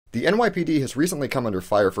The NYPD has recently come under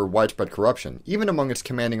fire for widespread corruption, even among its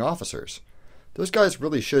commanding officers. Those guys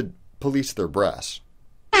really should police their brass.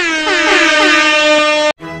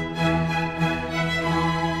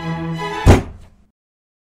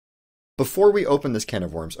 Before we open this can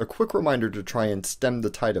of worms, a quick reminder to try and stem the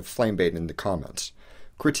tide of flame bait in the comments.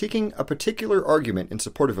 Critiquing a particular argument in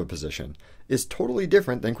support of a position is totally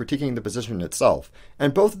different than critiquing the position itself,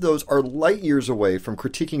 and both of those are light years away from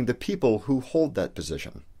critiquing the people who hold that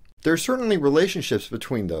position. There are certainly relationships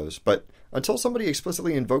between those, but until somebody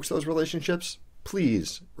explicitly invokes those relationships,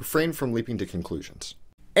 please refrain from leaping to conclusions.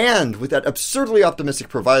 And with that absurdly optimistic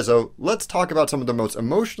proviso, let's talk about some of the most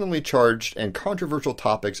emotionally charged and controversial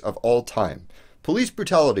topics of all time. Police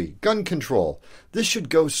brutality, gun control. This should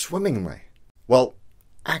go swimmingly. Well,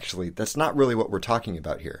 actually, that's not really what we're talking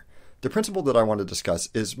about here. The principle that I want to discuss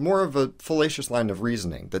is more of a fallacious line of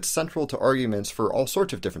reasoning that's central to arguments for all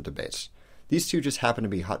sorts of different debates. These two just happen to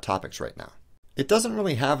be hot topics right now. It doesn't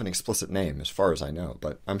really have an explicit name as far as I know,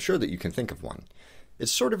 but I'm sure that you can think of one.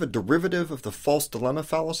 It's sort of a derivative of the false dilemma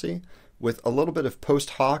fallacy, with a little bit of post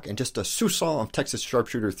hoc and just a soupçon of Texas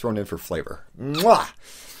sharpshooter thrown in for flavor. Mwah!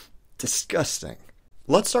 Disgusting.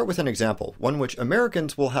 Let's start with an example, one which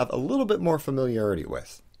Americans will have a little bit more familiarity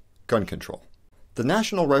with. Gun control. The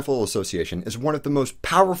National Rifle Association is one of the most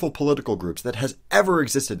powerful political groups that has ever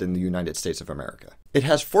existed in the United States of America. It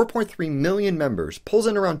has 4.3 million members, pulls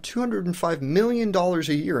in around $205 million a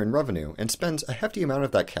year in revenue, and spends a hefty amount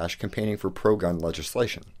of that cash campaigning for pro-gun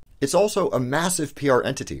legislation. It's also a massive PR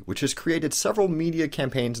entity, which has created several media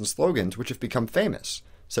campaigns and slogans which have become famous,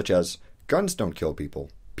 such as, "Guns don't kill people,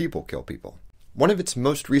 people kill people." One of its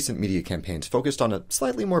most recent media campaigns focused on a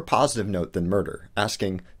slightly more positive note than murder,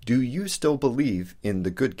 asking, "Do you still believe in the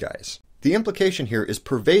good guys?" The implication here is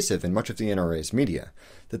pervasive in much of the NRA's media,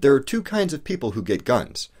 that there are two kinds of people who get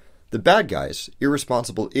guns. The bad guys,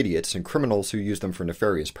 irresponsible idiots and criminals who use them for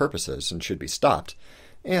nefarious purposes and should be stopped,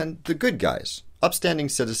 and the good guys, upstanding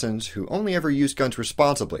citizens who only ever use guns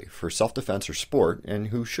responsibly for self-defense or sport and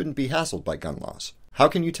who shouldn't be hassled by gun laws. How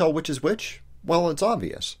can you tell which is which? Well, it's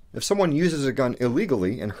obvious. If someone uses a gun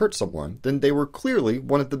illegally and hurts someone, then they were clearly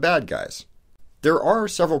one of the bad guys. There are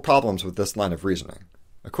several problems with this line of reasoning.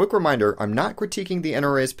 A quick reminder, I'm not critiquing the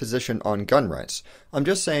NRA's position on gun rights. I'm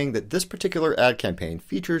just saying that this particular ad campaign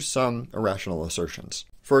features some irrational assertions.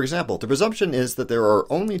 For example, the presumption is that there are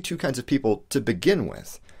only two kinds of people to begin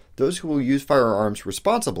with: those who will use firearms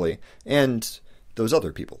responsibly and those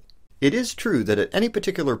other people. It is true that at any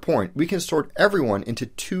particular point, we can sort everyone into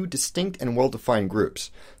two distinct and well-defined groups,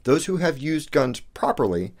 those who have used guns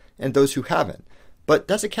properly and those who haven't. But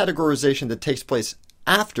that's a categorization that takes place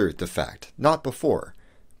after the fact, not before.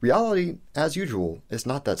 Reality, as usual, is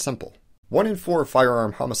not that simple. 1 in 4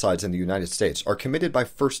 firearm homicides in the United States are committed by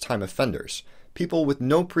first-time offenders, people with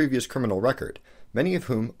no previous criminal record, many of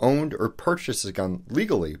whom owned or purchased a gun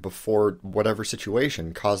legally before whatever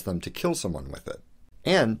situation caused them to kill someone with it.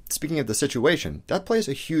 And, speaking of the situation, that plays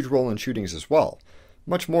a huge role in shootings as well,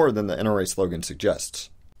 much more than the NRA slogan suggests.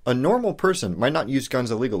 A normal person might not use guns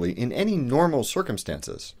illegally in any normal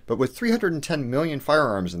circumstances, but with 310 million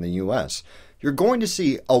firearms in the US, you're going to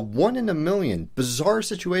see a 1 in a million bizarre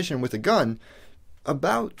situation with a gun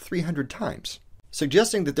about 300 times.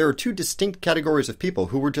 Suggesting that there are two distinct categories of people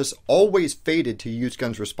who were just always fated to use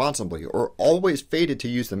guns responsibly or always fated to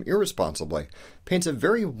use them irresponsibly paints a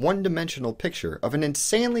very one-dimensional picture of an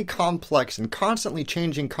insanely complex and constantly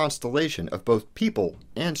changing constellation of both people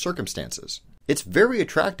and circumstances. It's very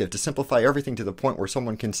attractive to simplify everything to the point where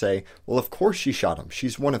someone can say, well, of course she shot him,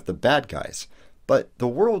 she's one of the bad guys. But the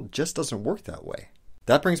world just doesn't work that way.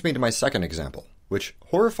 That brings me to my second example, which,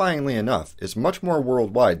 horrifyingly enough, is much more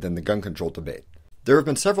worldwide than the gun control debate. There have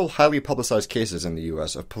been several highly publicized cases in the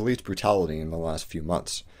U.S. of police brutality in the last few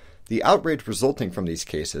months. The outrage resulting from these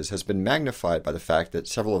cases has been magnified by the fact that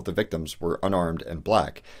several of the victims were unarmed and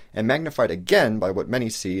black, and magnified again by what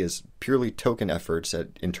many see as purely token efforts at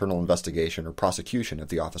internal investigation or prosecution of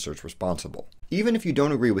the officers responsible. Even if you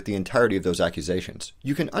don't agree with the entirety of those accusations,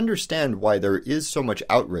 you can understand why there is so much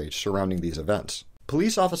outrage surrounding these events.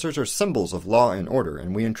 Police officers are symbols of law and order,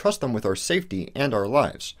 and we entrust them with our safety and our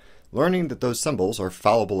lives. Learning that those symbols are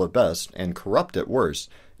fallible at best and corrupt at worst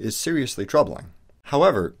is seriously troubling.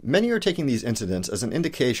 However, many are taking these incidents as an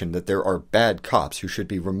indication that there are bad cops who should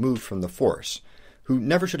be removed from the force, who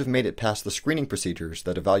never should have made it past the screening procedures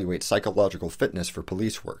that evaluate psychological fitness for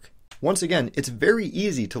police work. Once again, it's very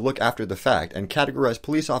easy to look after the fact and categorize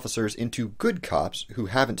police officers into good cops who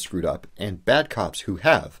haven't screwed up and bad cops who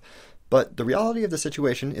have. But the reality of the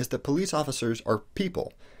situation is that police officers are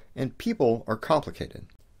people, and people are complicated.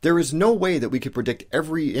 There is no way that we could predict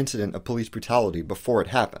every incident of police brutality before it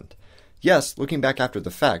happened. Yes, looking back after the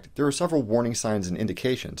fact, there are several warning signs and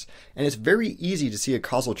indications, and it's very easy to see a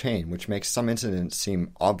causal chain which makes some incidents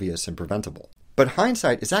seem obvious and preventable. But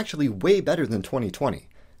hindsight is actually way better than 20/20.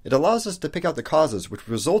 It allows us to pick out the causes which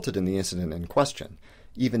resulted in the incident in question,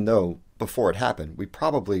 even though, before it happened, we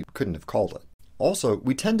probably couldn't have called it. Also,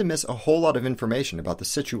 we tend to miss a whole lot of information about the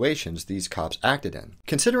situations these cops acted in.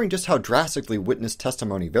 Considering just how drastically witness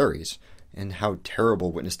testimony varies, and how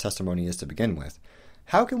terrible witness testimony is to begin with,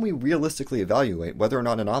 how can we realistically evaluate whether or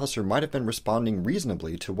not an officer might have been responding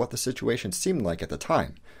reasonably to what the situation seemed like at the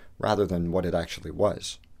time, rather than what it actually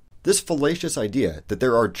was? This fallacious idea that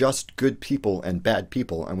there are just good people and bad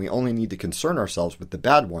people and we only need to concern ourselves with the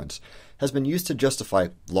bad ones has been used to justify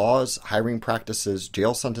laws, hiring practices,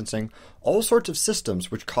 jail sentencing, all sorts of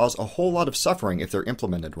systems which cause a whole lot of suffering if they're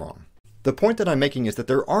implemented wrong. The point that I'm making is that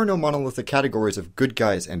there are no monolithic categories of good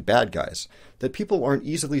guys and bad guys, that people aren't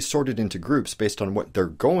easily sorted into groups based on what they're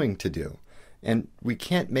going to do, and we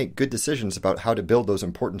can't make good decisions about how to build those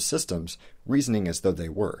important systems reasoning as though they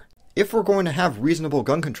were. If we're going to have reasonable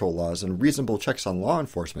gun control laws and reasonable checks on law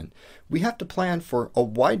enforcement, we have to plan for a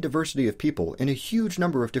wide diversity of people in a huge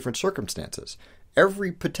number of different circumstances,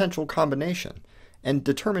 every potential combination, and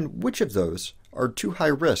determine which of those are too high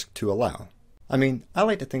risk to allow. I mean, I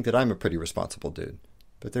like to think that I'm a pretty responsible dude,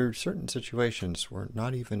 but there are certain situations where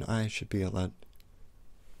not even I should be allowed.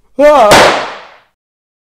 Ah!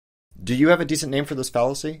 Do you have a decent name for this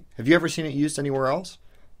fallacy? Have you ever seen it used anywhere else?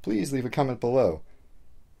 Please leave a comment below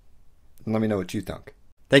and let me know what you think.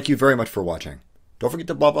 Thank you very much for watching. Don't forget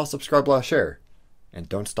to blah blah, subscribe, blah, share, and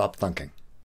don't stop thunking.